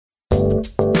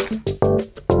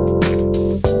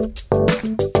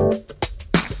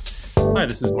Hi,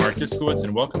 this is Mark Iskowitz,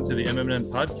 and welcome to the MM+M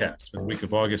podcast for the week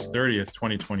of August 30th,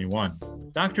 2021.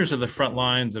 Doctors are the front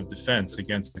lines of defense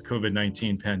against the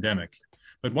COVID-19 pandemic.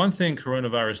 But one thing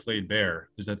coronavirus laid bare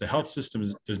is that the health system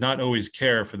does not always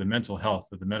care for the mental health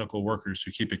of the medical workers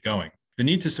who keep it going. The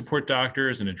need to support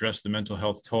doctors and address the mental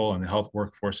health toll on the health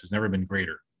workforce has never been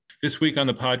greater. This week on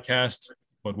the podcast,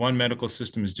 what one medical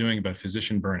system is doing about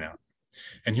physician burnout.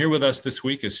 And here with us this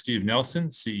week is Steve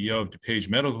Nelson, CEO of DuPage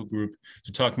Medical Group,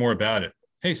 to talk more about it.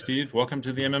 Hey, Steve, welcome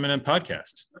to the MM+M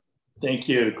podcast. Thank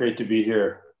you. Great to be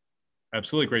here.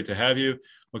 Absolutely great to have you.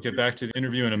 We'll get back to the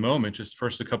interview in a moment. Just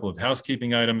first, a couple of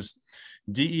housekeeping items.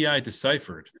 DEI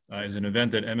Deciphered is an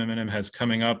event that MM+M has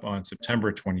coming up on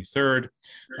September 23rd.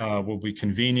 We'll be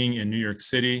convening in New York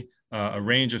City a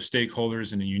range of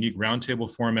stakeholders in a unique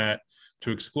roundtable format to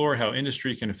explore how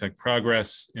industry can affect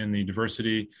progress in the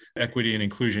diversity, equity, and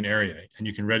inclusion area. And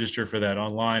you can register for that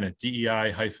online at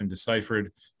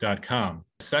dei-deciphered.com.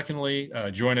 Secondly,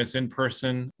 join us in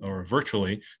person or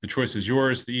virtually. The choice is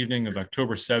yours the evening of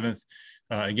October 7th,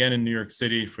 again in New York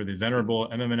City for the venerable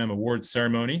MM+M Awards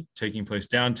ceremony taking place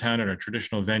downtown at our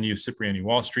traditional venue, Cipriani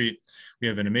Wall Street. We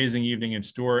have an amazing evening in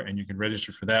store, and you can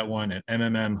register for that one at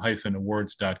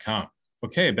mmm-awards.com.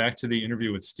 Okay, back to the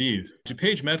interview with Steve.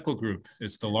 DuPage Medical Group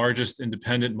is the largest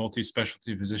independent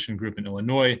multi-specialty physician group in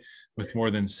Illinois with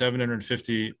more than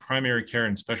 750 primary care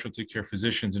and specialty care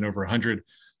physicians in over 100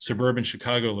 suburban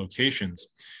Chicago locations.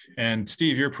 And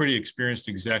Steve, you're a pretty experienced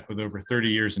exec with over 30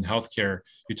 years in healthcare.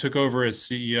 You took over as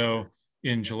CEO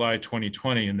in July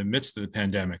 2020 in the midst of the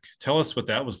pandemic. Tell us what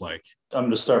that was like. I'm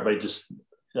going to start by just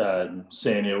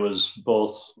saying it was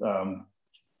both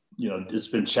it's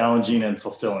been challenging and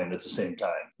fulfilling at the same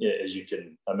time, as you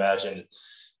can imagine.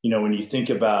 When you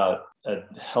think about a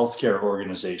healthcare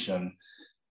organization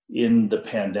in the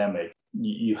pandemic,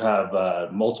 you have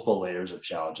multiple layers of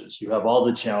challenges. You have all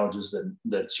the challenges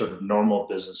that sort of normal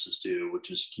businesses do, which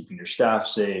is keeping your staff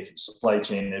safe and supply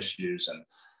chain issues. And,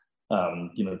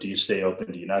 do you stay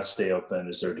open? Do you not stay open?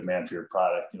 Is there demand for your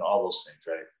product? All those things,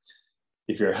 right?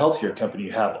 If you're a healthcare company,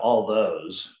 you have all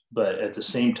those, but at the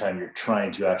same time, you're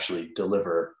trying to actually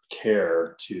deliver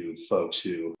care to folks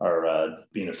who are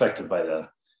being affected by the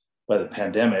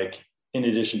pandemic, in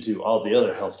addition to all the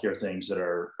other healthcare things that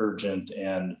are urgent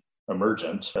and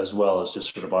emergent, as well as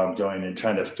just sort of ongoing, and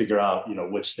trying to figure out,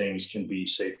 which things can be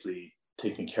safely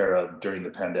taken care of during the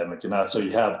pandemic and not. So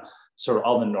you have sort of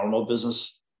all the normal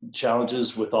business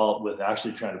challenges with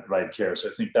actually trying to provide care. So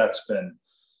I think that's been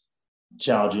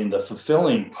challenging. The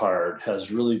fulfilling part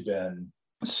has really been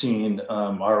seeing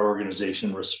our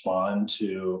organization respond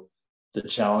to the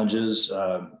challenges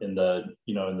in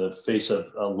the face of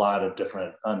a lot of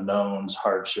different unknowns,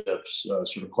 hardships,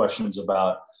 sort of questions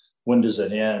about when does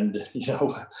it end?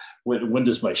 When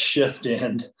does my shift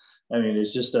end? I mean,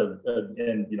 it's just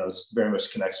it's very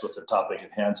much connects with the topic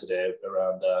at hand today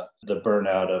around the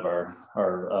burnout of our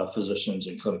physicians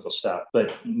and clinical staff.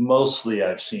 But mostly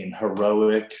I've seen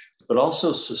heroic, but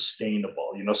also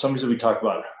sustainable. Sometimes we talk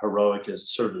about heroic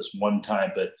as sort of this one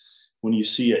time, but when you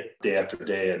see it day after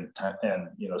day and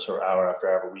sort of hour after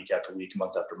hour, week after week,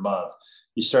 month after month,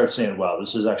 you start saying, wow,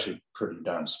 this is actually pretty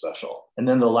darn special. And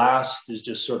then the last is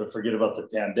just sort of forget about the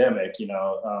pandemic,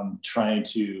 trying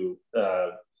to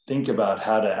think about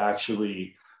how to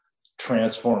actually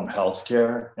transform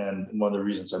healthcare. And one of the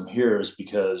reasons I'm here is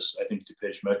because I think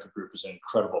DuPage Medical Group is an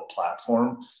incredible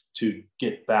platform to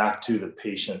get back to the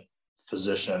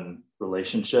patient-physician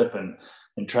relationship and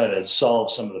try to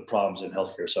solve some of the problems in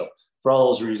healthcare. So for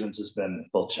all those reasons, it's been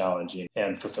both challenging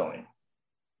and fulfilling.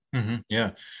 Mm-hmm.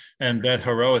 Yeah. And that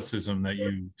heroicism that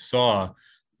you saw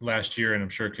last year, and I'm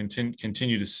sure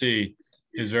continue to see,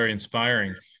 is very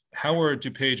inspiring. How were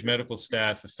DuPage medical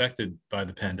staff affected by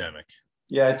the pandemic?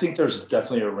 Yeah, I think there's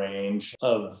definitely a range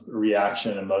of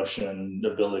reaction, emotion,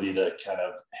 ability to kind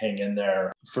of hang in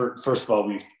there. First of all,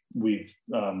 we've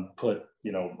put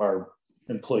our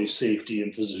employee safety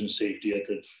and physician safety at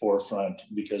the forefront,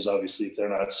 because obviously if they're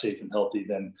not safe and healthy,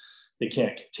 then they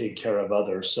can't take care of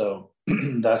others. So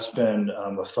that's been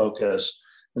a focus.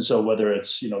 And so whether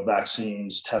it's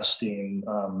vaccines, testing,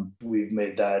 we've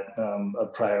made that a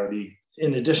priority.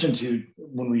 In addition to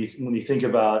when we think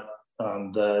about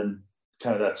the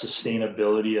kind of that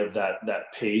sustainability of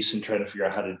that pace and trying to figure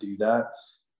out how to do that,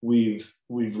 we've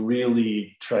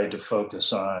really tried to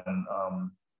focus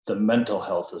on the mental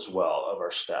health as well of our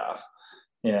staff.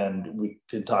 And we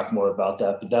can talk more about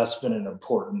that, but that's been an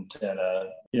important, and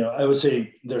I would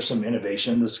say there's some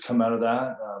innovation that's come out of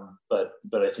that,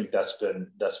 but I think that's been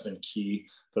key.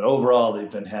 But overall, they've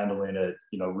been handling it,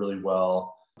 really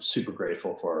well. Super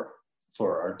grateful for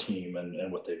our team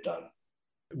and what they've done.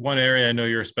 One area I know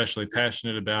you're especially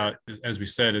passionate about, as we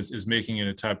said, is making it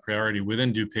a top priority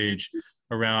within DuPage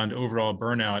around overall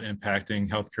burnout impacting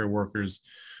healthcare workers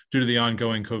due to the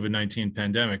ongoing COVID-19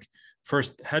 pandemic.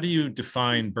 First, how do you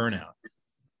define burnout?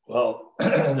 Well,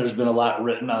 there's been a lot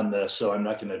written on this, so I'm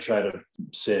not going to try to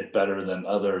say it better than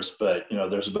others. But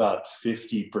there's about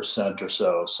 50% or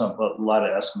so. A lot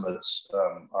of estimates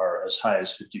are as high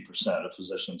as 50% of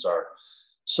physicians are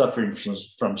suffering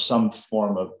from some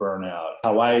form of burnout.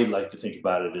 How I like to think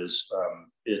about it is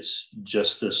it's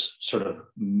just this sort of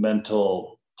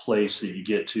mental place that you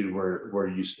get to where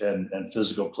you and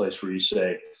physical place where you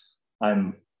say,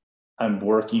 I'm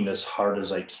working as hard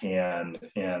as I can,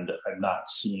 and I'm not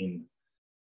seeing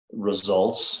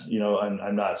results.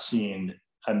 I'm not seeing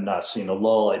a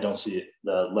lull. I don't see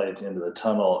the light at the end of the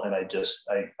tunnel, and I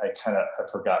kind of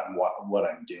have forgotten what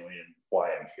I'm doing and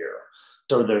why I'm here.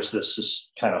 So there's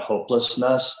this kind of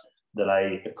hopelessness that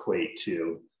I equate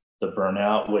to the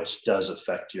burnout, which does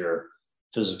affect your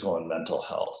physical and mental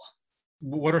health.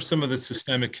 What are some of the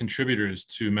systemic contributors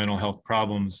to mental health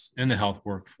problems in the health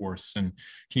workforce? And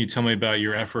can you tell me about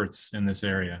your efforts in this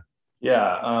area?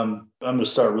 Yeah, I'm going to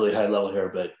start really high level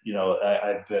here, but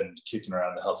I've been kicking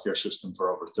around the healthcare system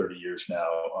for over 30 years now,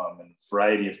 in a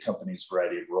variety of companies,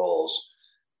 variety of roles,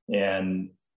 and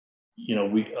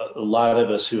a lot of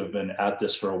us who have been at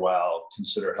this for a while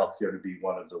consider healthcare to be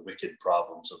one of the wicked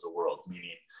problems of the world,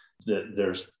 meaning that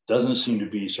there doesn't seem to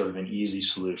be sort of an easy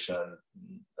solution,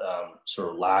 sort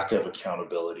of lack of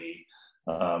accountability,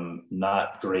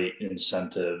 not great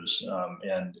incentives,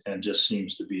 and just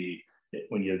seems to be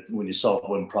when you solve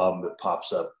one problem, it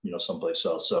pops up someplace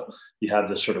else. So you have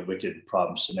this sort of wicked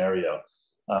problem scenario.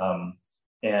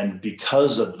 And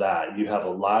because of that, you have a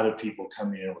lot of people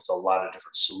coming in with a lot of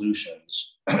different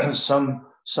solutions,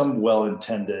 some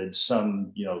well-intended,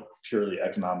 some purely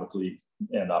economically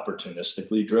and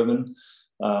opportunistically driven.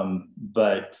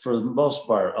 But for the most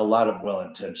part, a lot of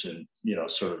well-intentioned,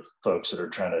 sort of folks that are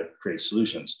trying to create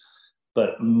solutions.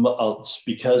 But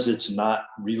because it's not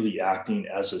really acting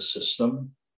as a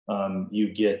system,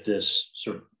 you get this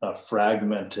sort of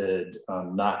fragmented,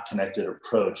 not connected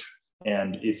approach.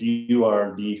 And if you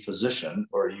are the physician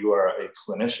or you are a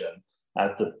clinician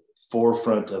at the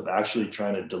forefront of actually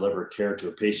trying to deliver care to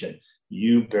a patient,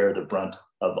 you bear the brunt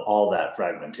of all that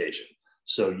fragmentation.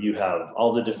 So you have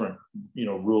all the different,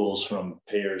 rules from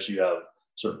payers. You have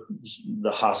sort of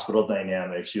the hospital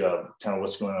dynamics. You have kind of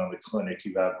what's going on in the clinic.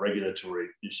 You have regulatory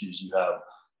issues. You have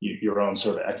your own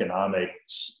sort of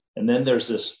economics. And then there's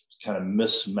this kind of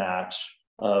mismatch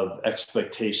of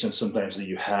expectations sometimes that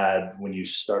you had when you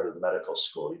started medical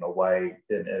school. Why,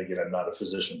 and again, I'm not a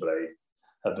physician, but I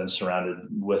have been surrounded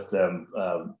with them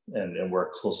and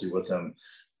worked closely with them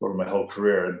over my whole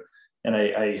career. And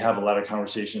I have a lot of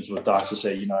conversations with docs that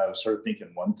say, I was sort of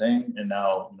thinking one thing, and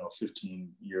now, 15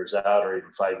 years out, or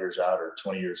even 5 years out, or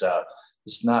 20 years out,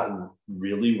 it's not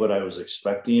really what I was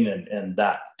expecting. And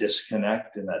that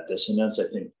disconnect and that dissonance, I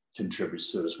think,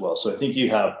 contributes to it as well. So I think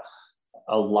you have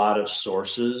a lot of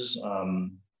sources,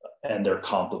 and they're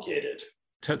complicated.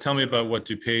 Tell me about what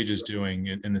DuPage is doing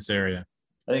in this area.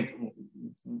 I think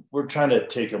we're trying to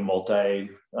take a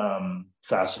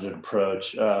multi-faceted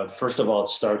approach. First of all, it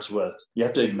starts with, you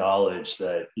have to acknowledge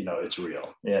that, it's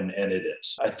real, and it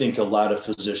is. I think a lot of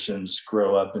physicians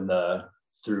grow up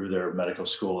through their medical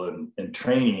school and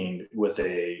training with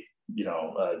a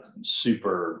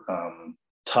super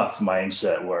tough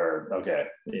mindset where, okay,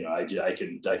 I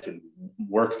can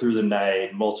work through the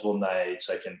night, multiple nights,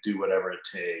 I can do whatever it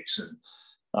takes.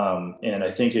 And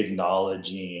I think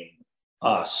acknowledging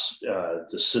us,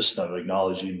 the system,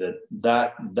 acknowledging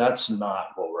that's not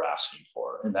what we're asking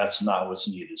for, and that's not what's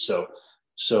needed. So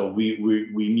we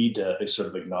need to sort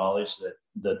of acknowledge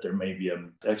that there may be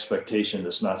an expectation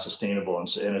that's not sustainable,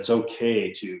 and it's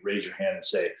okay to raise your hand and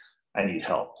say, I need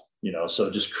help.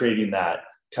 So just creating that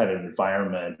kind of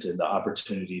environment and the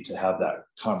opportunity to have that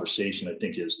conversation, I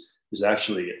think is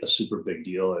actually a super big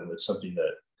deal, and it's something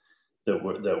that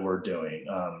we're doing.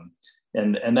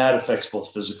 And that affects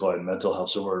both physical and mental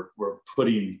health. So we're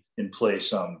putting in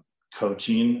place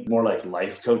coaching, more like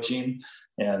life coaching,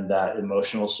 and that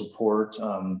emotional support,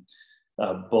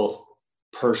 both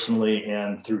personally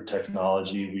and through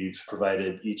technology. We've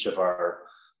provided each of our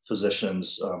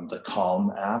physicians the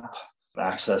Calm app,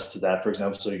 access to that, for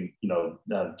example, so you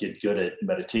get good at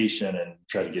meditation and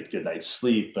try to get good night's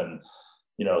sleep, and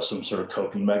some sort of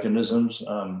coping mechanisms.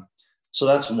 So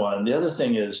that's one. The other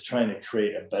thing is trying to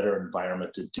create a better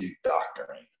environment to do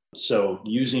doctoring. So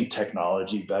using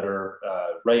technology better.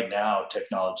 Right now,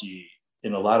 technology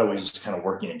in a lot of ways is kind of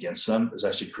working against them, is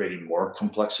actually creating more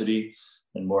complexity.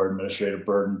 and more administrative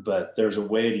burden, but there's a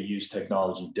way to use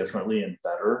technology differently and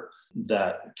better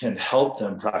that can help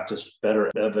them practice better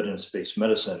evidence-based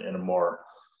medicine in a more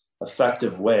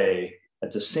effective way,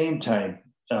 at the same time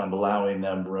allowing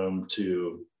them room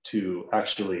to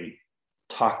actually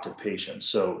talk to patients.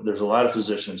 So there's a lot of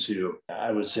physicians who,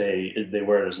 I would say, they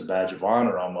wear it as a badge of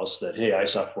honor almost, that, hey, I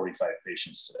saw 45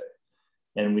 patients today.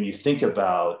 And when you think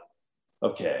about,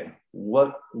 okay,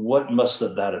 what must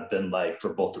that have been like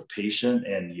for both the patient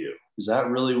and you? Is that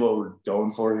really what we're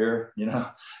going for here? You know,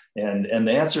 and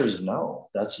the answer is no,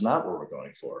 that's not what we're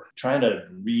going for. Trying to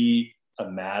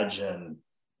reimagine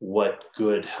what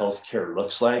good healthcare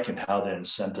looks like and how the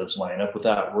incentives line up with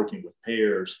that, working with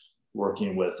payers,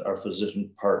 working with our physician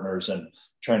partners, and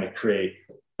trying to create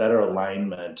better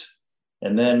alignment.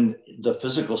 And then the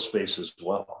physical space as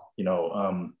well. You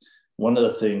know, one of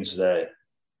the things that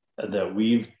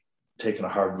we've taken a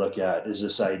hard look at is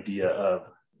this idea of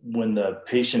when the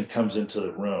patient comes into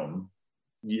the room,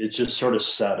 it's just sort of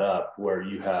set up where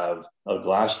you have a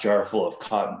glass jar full of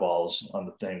cotton balls on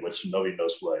the thing, which nobody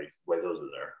knows why those are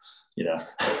there, you know.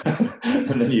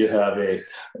 And then you have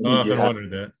wondered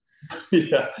that.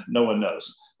 Yeah, no one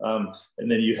knows.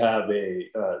 And then you have a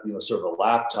sort of a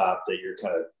laptop that you're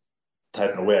kind of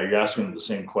typing away. You're asking them the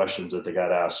same questions that they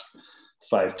got asked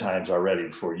 5 times already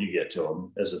before you get to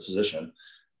them as a physician,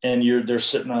 and they're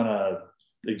sitting on a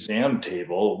exam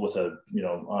table with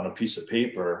on a piece of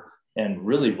paper. And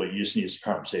really what you just need is a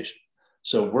conversation.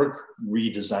 So we're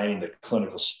redesigning the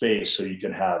clinical space so you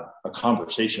can have a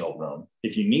conversational room.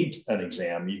 If you need an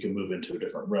exam, you can move into a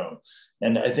different room.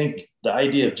 And I think the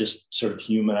idea of just sort of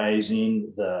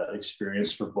humanizing the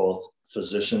experience for both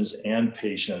physicians and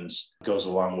patients goes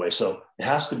a long way. So it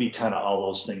has to be kind of all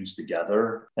those things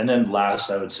together. And then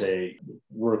last, I would say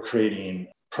we're creating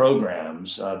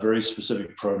programs, very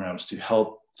specific programs to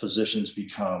help physicians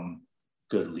become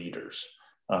good leaders.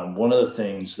 One of the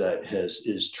things that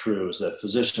is true is that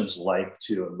physicians like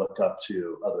to and look up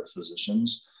to other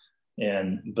physicians,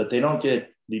 but they don't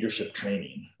get leadership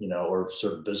training, or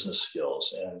sort of business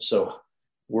skills. And so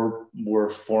we're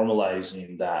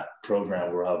formalizing that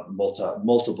program. We'll have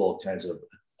multiple kinds of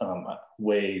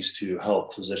ways to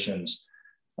help physicians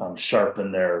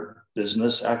sharpen their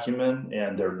business acumen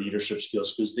and their leadership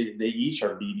skills, because they each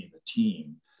are leading the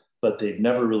team, but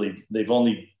they've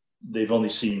only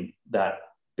seen that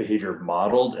behavior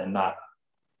modeled and not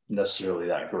necessarily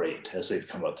that great as they've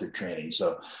come up through training.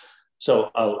 So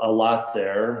a lot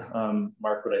there,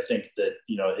 Mark, but I think that,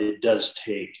 it does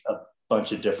take a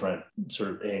bunch of different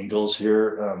sort of angles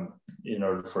here in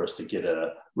order for us to get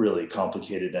a really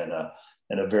complicated and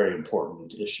a very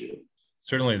important issue.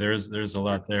 Certainly, there's a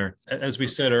lot there. As we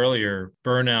said earlier,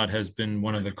 burnout has been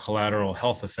one of the collateral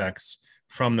health effects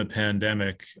from the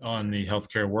pandemic on the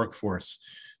healthcare workforce.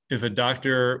 If a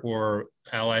doctor or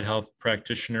allied health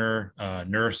practitioner,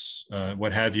 nurse,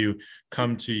 what have you,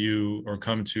 come to you or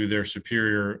come to their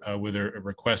superior with a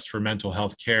request for mental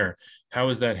health care, how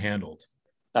is that handled?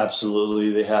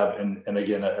 Absolutely, they have. And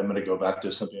again, I'm going to go back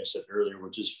to something I said earlier,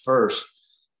 which is first,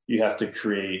 you have to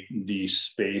create the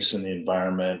space and the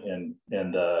environment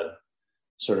and the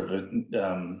sort of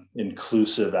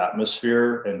inclusive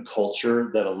atmosphere and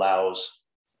culture that allows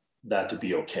that to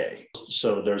be okay.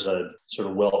 So there's a sort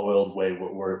of well-oiled way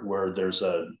where there's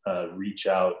a reach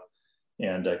out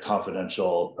and a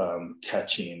confidential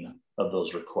catching of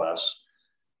those requests.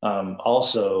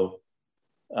 Also,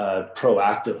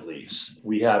 proactively,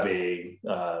 we have a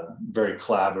very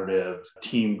collaborative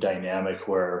team dynamic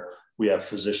where we have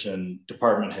physician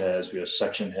department heads, we have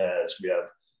section heads, we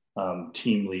have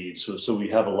team leads. So we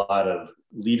have a lot of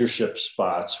leadership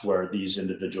spots where these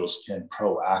individuals can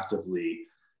proactively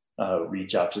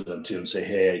reach out to them too and say,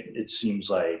 hey, it seems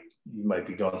like you might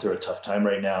be going through a tough time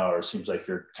right now, or it seems like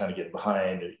you're kind of getting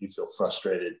behind, or you feel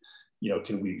frustrated.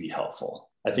 Can we be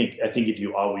helpful? I think if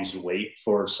you always wait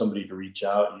for somebody to reach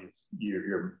out,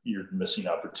 you're missing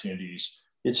opportunities.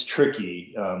 It's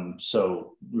tricky.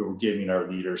 So we're giving our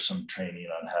leaders some training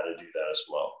on how to do that as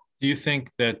well. Do you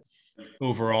think that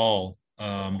overall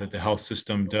that the health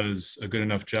system does a good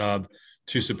enough job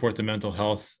to support the mental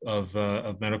health of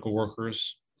medical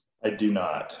workers? I do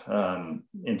not.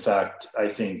 In fact, I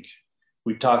think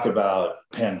we talk about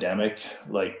pandemic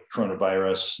like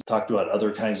coronavirus, talked about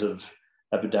other kinds of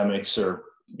epidemics or,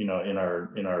 in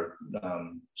our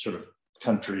sort of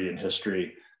country and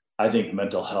history. I think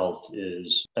mental health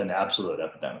is an absolute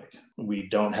epidemic. We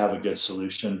don't have a good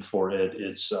solution for it.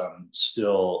 It's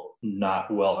still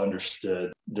not well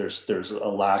understood. There's a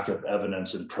lack of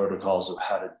evidence and protocols of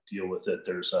how to deal with it.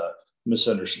 There's a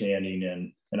misunderstanding,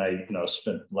 and I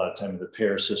spent a lot of time in the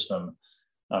payer system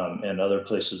and other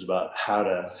places about how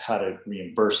to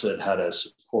reimburse it, how to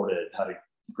support it, how to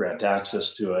grant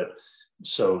access to it.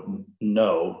 So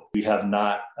no, we have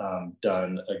not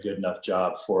done a good enough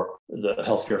job for the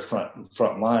healthcare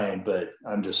front line. But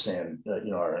I'm just saying that,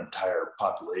 our entire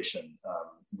population,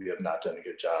 we have not done a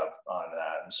good job on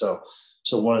that. And so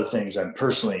one of the things I'm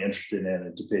personally interested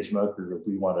in DuPage Medical Group,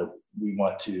 we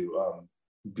want to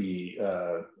be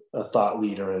a thought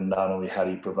leader in not only how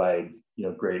do you provide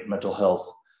great mental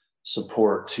health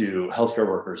support to healthcare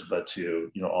workers, but to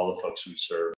all the folks we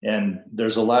serve. And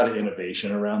there's a lot of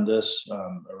innovation around this,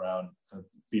 around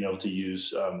being able to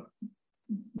use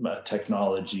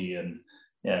technology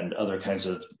and other kinds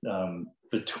of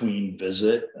between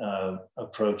visit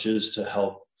approaches to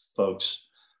help folks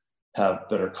have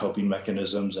better coping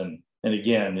mechanisms. And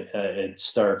again, it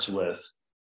starts with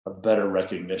a better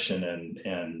recognition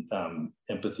and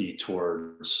empathy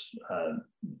towards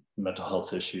mental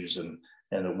health issues and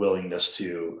a willingness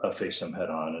to face them head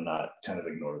on and not kind of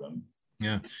ignore them.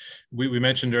 Yeah. We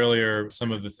mentioned earlier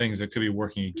some of the things that could be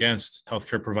working against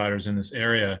healthcare providers in this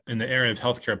area. In the area of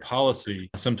healthcare policy,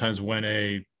 sometimes when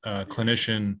a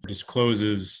clinician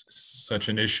discloses such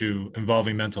an issue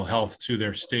involving mental health to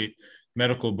their state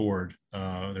medical board,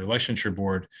 their licensure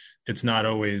board, it's not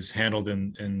always handled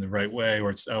in the right way,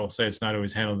 or I will say it's not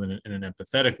always handled in an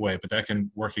empathetic way, but that can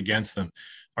work against them.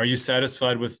 Are you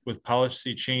satisfied with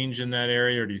policy change in that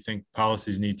area, or do you think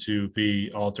policies need to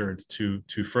be altered to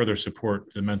further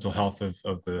support the mental health of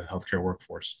the healthcare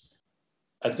workforce?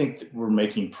 I think we're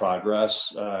making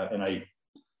progress, and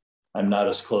I'm not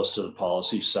as close to the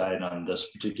policy side on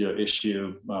this particular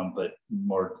issue, but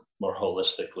more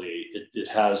holistically, it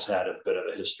has had a bit of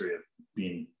a history of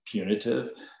being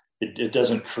punitive. It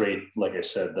doesn't create, like I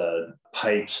said, the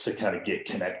pipes to kind of get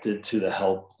connected to the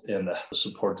help and the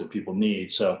support that people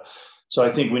need. So I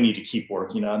think we need to keep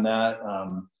working on that.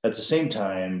 At the same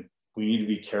time, we need to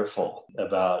be careful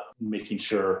about making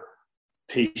sure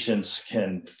patients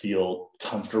can feel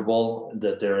comfortable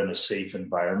that they're in a safe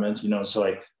environment. So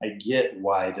I get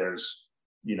why there's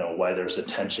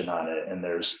attention on it, and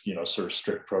there's sort of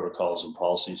strict protocols and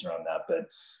policies around that. But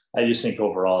I just think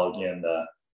overall, again,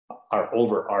 our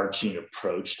overarching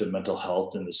approach to mental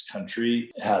health in this country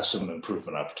has some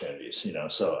improvement opportunities.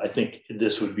 So I think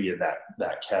this would be in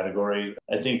that category.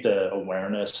 I think the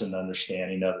awareness and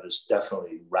understanding of it is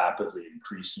definitely rapidly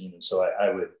increasing, and so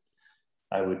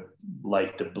I would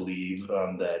like to believe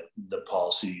that the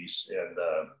policies and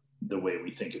the way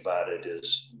we think about it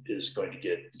is going to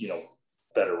get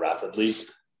better rapidly,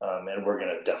 and we're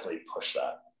going to definitely push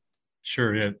that.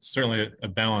 Sure, yeah, certainly a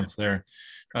balance there.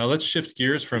 Let's shift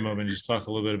gears for a moment and just talk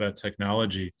a little bit about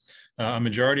technology. A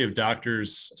majority of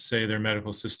doctors say their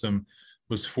medical system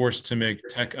was forced to make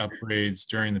tech upgrades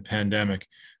during the pandemic.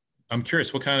 I'm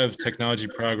curious, what kind of technology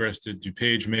progress did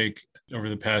DuPage make over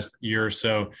the past year or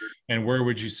so, and where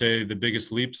would you say the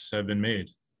biggest leaps have been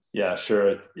made? Yeah,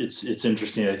 sure. It's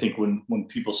interesting. I think when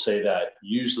people say that,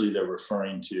 usually they're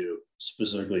referring to,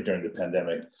 specifically during the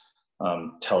pandemic,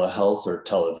 telehealth or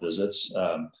televisits.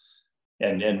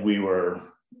 And we were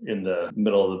in the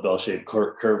middle of the bell-shaped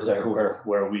curve there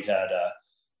where we had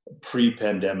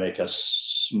pre-pandemic a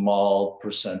small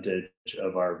percentage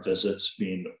of our visits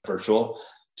being virtual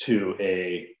to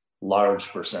a large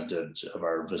percentage of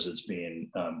our visits being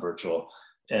virtual.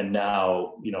 And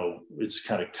now, it's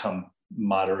kind of come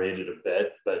moderated a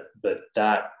bit, but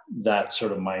that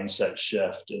sort of mindset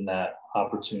shift and that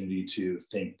opportunity to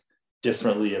think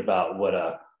differently about what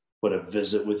a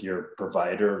visit with your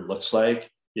provider looks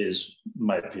like is, in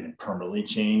my opinion, permanently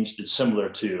changed. It's similar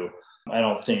to, I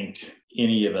don't think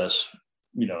any of us,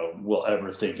 will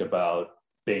ever think about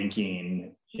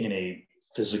banking in a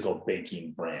physical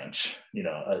banking branch.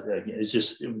 It's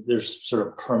just, there's sort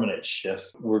of permanent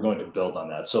shift. We're going to build on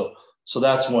that. So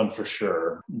that's one for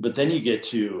sure. But then you get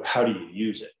to how do you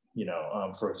use it,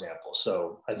 for example.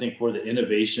 So I think where the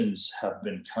innovations have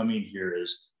been coming here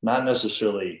is not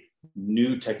necessarily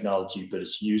new technology, but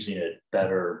it's using it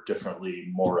better, differently,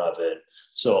 more of it.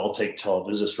 So I'll take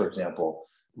televisits, for example.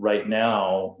 Right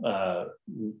now,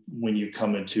 when you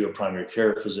come into a primary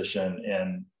care physician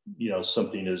and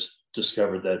something is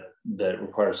discovered that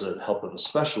requires the help of a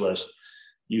specialist,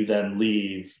 you then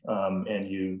leave and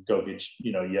you go get,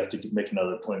 you have to make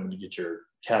another appointment to get your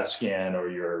CAT scan or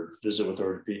your visit with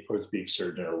orthopedic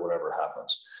surgeon or whatever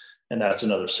happens. And that's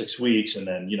another 6 weeks. And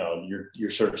then, you're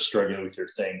sort of struggling with your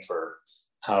thing for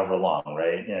however long,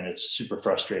 right? And it's super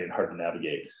frustrating, hard to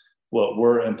navigate. What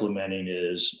we're implementing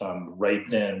is right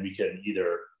then we can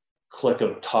either click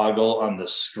a toggle on the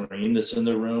screen that's in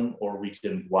the room, or we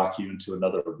can walk you into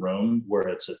another room where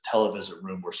it's a televisit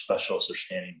room where specialists are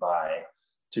standing by.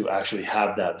 to actually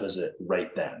have that visit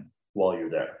right then while you're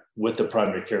there with the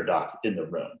primary care doc in the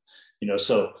room.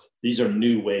 So these are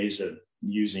new ways of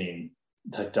using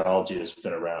technology that's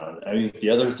been around. I mean, the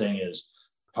other thing is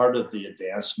part of the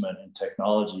advancement in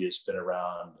technology has been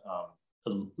around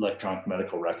electronic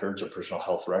medical records or personal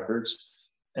health records.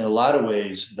 In a lot of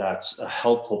ways, that's a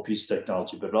helpful piece of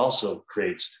technology, but it also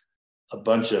creates a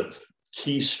bunch of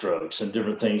keystrokes and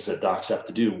different things that docs have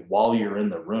to do while you're in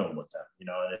the room with them,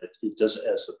 and it does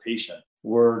as the patient.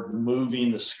 We're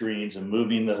moving the screens and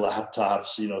moving the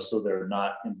laptops, so they're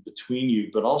not in between you,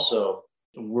 but also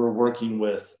we're working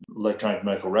with electronic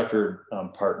medical record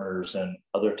partners and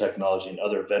other technology and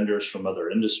other vendors from other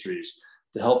industries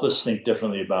to help us think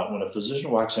differently about when a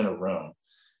physician walks in a room.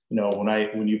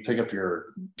 When you pick up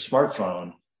your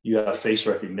smartphone, you have face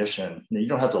recognition. You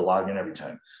don't have to log in every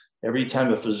time. Every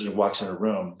time a physician walks in a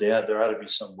room, there ought to be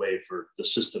some way for the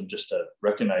system just to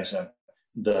recognize them.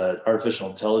 The artificial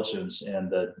intelligence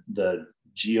and the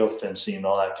geofencing and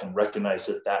all that can recognize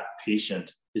that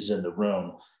patient is in the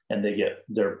room, and they get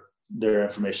their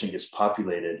information gets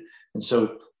populated. And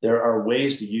so there are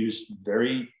ways to use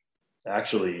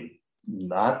actually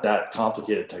not that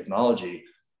complicated technology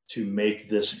to make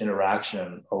this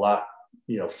interaction a lot,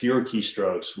 fewer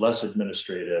keystrokes, less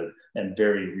administrative, and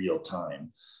very real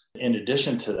time. In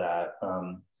addition to that,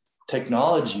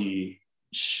 technology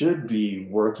should be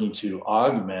working to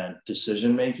augment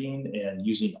decision-making and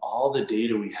using all the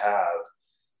data we have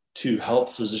to help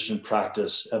physician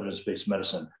practice evidence-based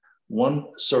medicine. One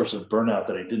source of burnout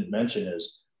that I didn't mention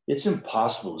is it's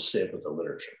impossible to stay up with the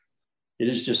literature. It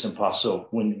is just impossible. So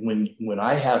when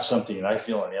I have something and I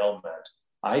feel an ailment,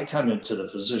 I come into the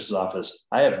physician's office.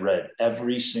 I have read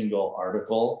every single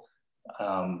article,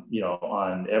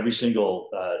 on every single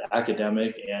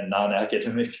academic and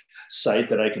non-academic site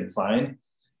that I can find.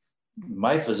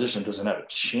 My physician doesn't have a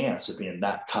chance of being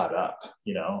that caught up,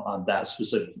 on that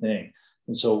specific thing.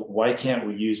 And so why can't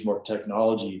we use more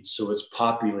technology so it's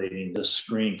populating the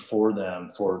screen for them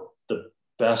for the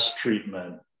best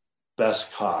treatment,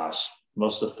 best cost,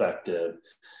 most effective?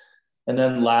 And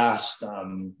then last,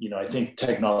 I think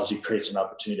technology creates an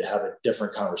opportunity to have a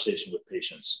different conversation with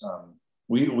patients.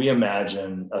 We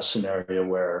imagine a scenario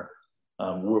where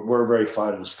we're very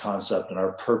fond of this concept, and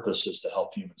our purpose is to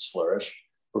help humans flourish.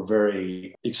 We're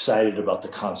very excited about the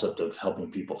concept of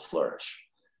helping people flourish.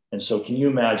 And so can you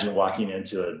imagine walking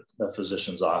into a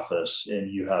physician's office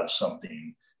and you have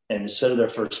something, and instead of their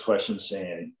first question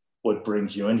saying, what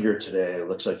brings you in here today? It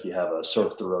looks like you have a sore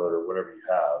throat or whatever you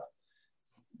have.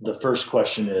 The first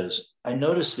question is, I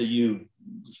noticed that you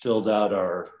filled out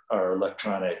our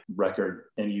electronic record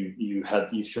and you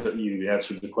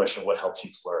answered the question, what helps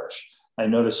you flourish? I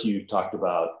noticed you talked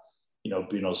about,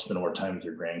 being able to spend more time with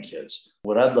your grandkids.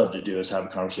 What I'd love to do is have a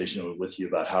conversation with you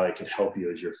about how I could help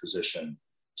you as your physician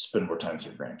spend more time with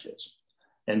your grandkids.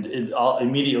 And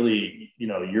immediately,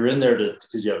 you're in there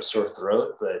because you have a sore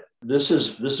throat, but this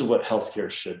is what healthcare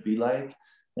should be like.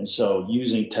 And so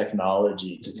using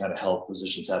technology to kind of help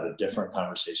physicians have a different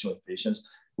conversation with patients,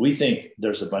 we think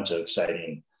there's a bunch of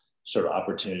exciting sort of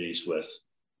opportunities with,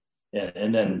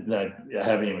 and then I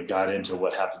haven't even got into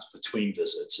what happens between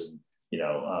visits and,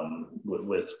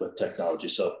 with technology.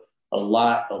 So a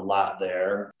lot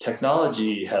there.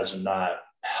 Technology has not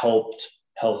helped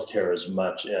healthcare as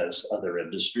much as other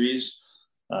industries.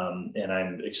 And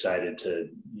I'm excited to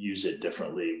use it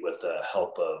differently with the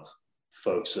help of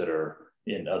folks that are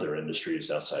in other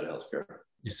industries outside of healthcare.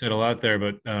 You said a lot there,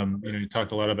 but you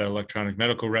talked a lot about electronic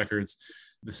medical records.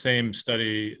 The same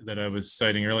study that I was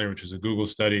citing earlier, which was a Google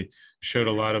study, showed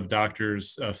a lot of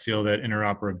doctors feel that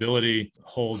interoperability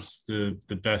holds the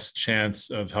best chance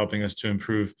of helping us to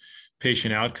improve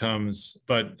patient outcomes.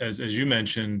 But as you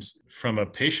mentioned, from a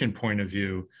patient point of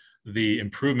view, the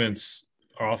improvements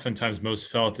are oftentimes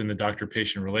most felt in the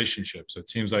doctor-patient relationship. So it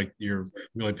seems like you're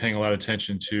really paying a lot of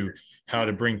attention to how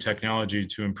to bring technology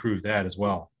to improve that as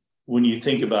well. When you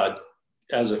think about,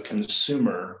 as a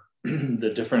consumer,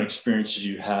 the different experiences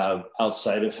you have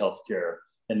outside of healthcare,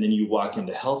 and then you walk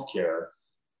into healthcare,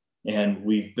 and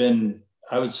we've been,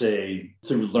 I would say,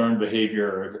 through learned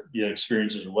behavior,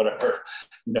 experiences or whatever,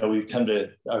 we've come to,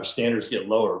 our standards get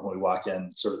lower when we walk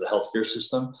in sort of the healthcare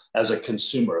system as a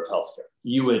consumer of healthcare.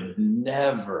 You would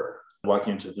never walk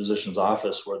into a physician's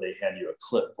office where they hand you a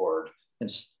clipboard and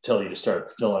tell you to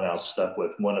start filling out stuff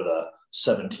with one of the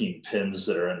 17 pins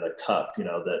that are in the cup,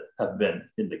 that have been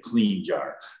in the clean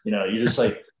jar. You're just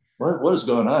like, what is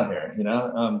going on here?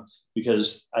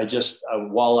 Because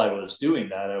while I was doing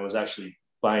that, I was actually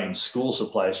buying school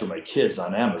supplies for my kids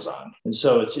on Amazon. And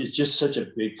so it's just such a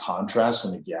big contrast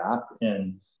and a gap,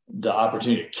 and the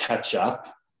opportunity to catch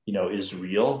up is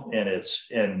real, and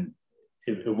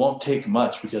it won't take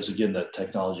much because again, the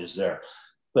technology is there,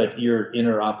 but your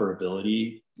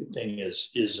interoperability thing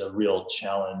is a real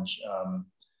challenge.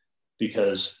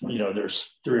 Because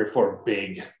there's 3 or 4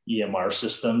 big EMR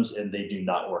systems and they do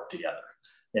not work together,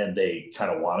 and they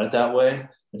kind of want it that way,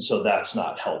 and so that's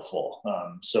not helpful.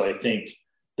 So I think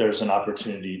there's an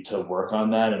opportunity to work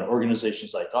on that, and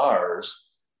organizations like ours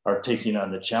are taking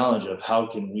on the challenge of how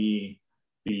can we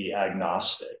be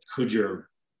agnostic? Could your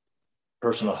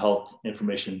personal health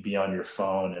information be on your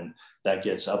phone, and that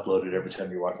gets uploaded every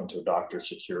time you walk into a doctor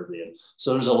securely? And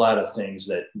so there's a lot of things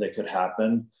that could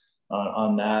happen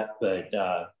on that,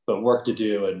 but work to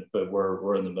do, but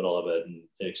we're in the middle of it and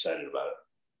excited about it.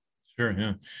 Sure,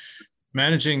 yeah.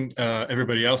 Managing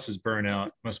everybody else's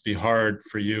burnout must be hard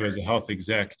for you as a health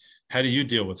exec. How do you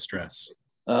deal with stress?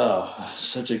 Oh,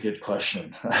 such a good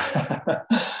question.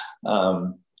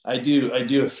 I do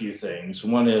a few things.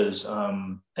 One is,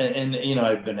 and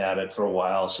I've been at it for a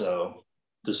while, so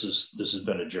this has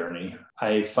been a journey.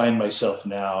 I find myself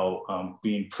now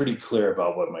being pretty clear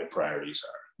about what my priorities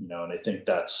are. And I think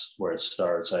that's where it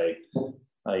starts. I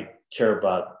care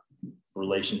about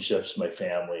relationships, my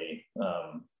family.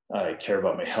 I care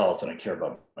about my health, and I care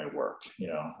about my work.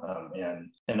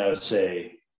 And I would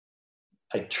say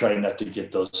I try not to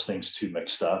get those things too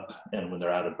mixed up. And when they're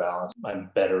out of balance,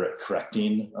 I'm better at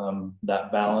correcting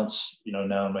that balance.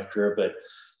 Now in my career,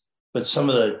 but some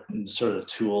of the sort of the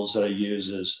tools that I use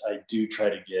is I do try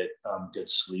to get good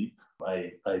sleep.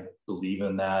 I believe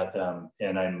in that,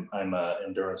 and I'm an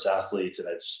endurance athlete, and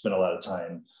I've spent a lot of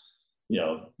time,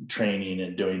 training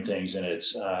and doing things. And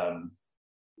it's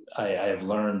I have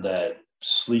learned that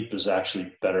sleep is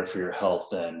actually better for your health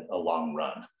than a long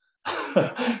run.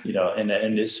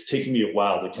 And it's taken me a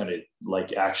while to kind of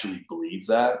like actually believe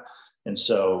that. And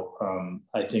so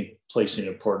I think placing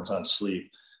importance on sleep.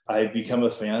 I've become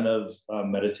a fan of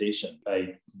meditation.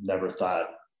 I never thought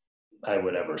I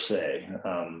would ever say.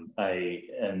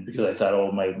 Because I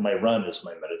thought, my run is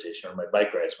my meditation, or my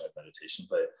bike ride is my meditation,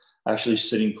 but actually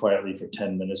sitting quietly for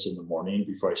 10 minutes in the morning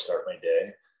before I start my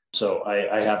day. So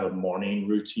I have a morning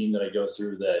routine that I go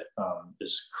through that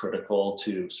is critical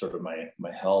to sort of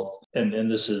my health. And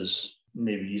this is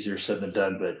maybe easier said than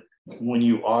done, but when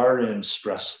you are in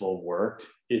stressful work,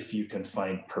 if you can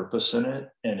find purpose in it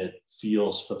and it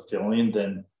feels fulfilling,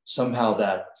 then somehow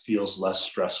that feels less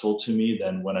stressful to me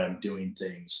than when I'm doing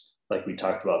things like we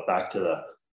talked about, back to the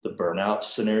burnout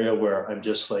scenario, where I'm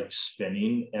just like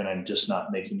spinning and I'm just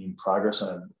not making any progress.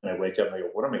 And I wake up and I go,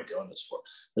 what am I doing this for?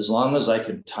 As long as I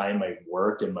can tie my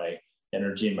work and my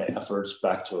energy and my efforts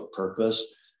back to a purpose,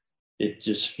 it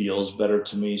just feels better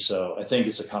to me. So I think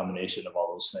it's a combination of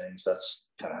all those things. That's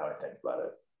kind of how I think about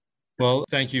it. Well,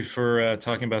 thank you for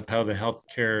talking about how the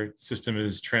healthcare system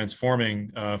is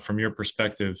transforming from your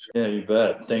perspective. Yeah, you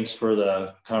bet. Thanks for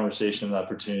the conversation and the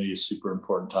opportunity. It's a super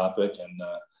important topic, and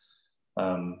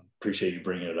appreciate you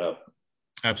bringing it up.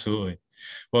 Absolutely.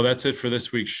 Well, that's it for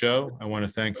this week's show. I want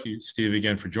to thank you, Steve,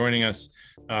 again for joining us.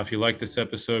 If you like this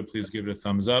episode, please give it a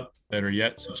thumbs up. Better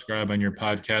yet, subscribe on your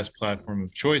podcast platform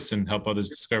of choice and help others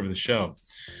discover the show.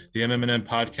 The MM+M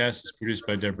podcast is produced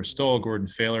by Deborah Stoll, Gordon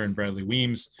Failer, and Bradley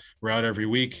Weems. We're out every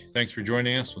week. Thanks for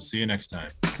joining us. We'll see you next time.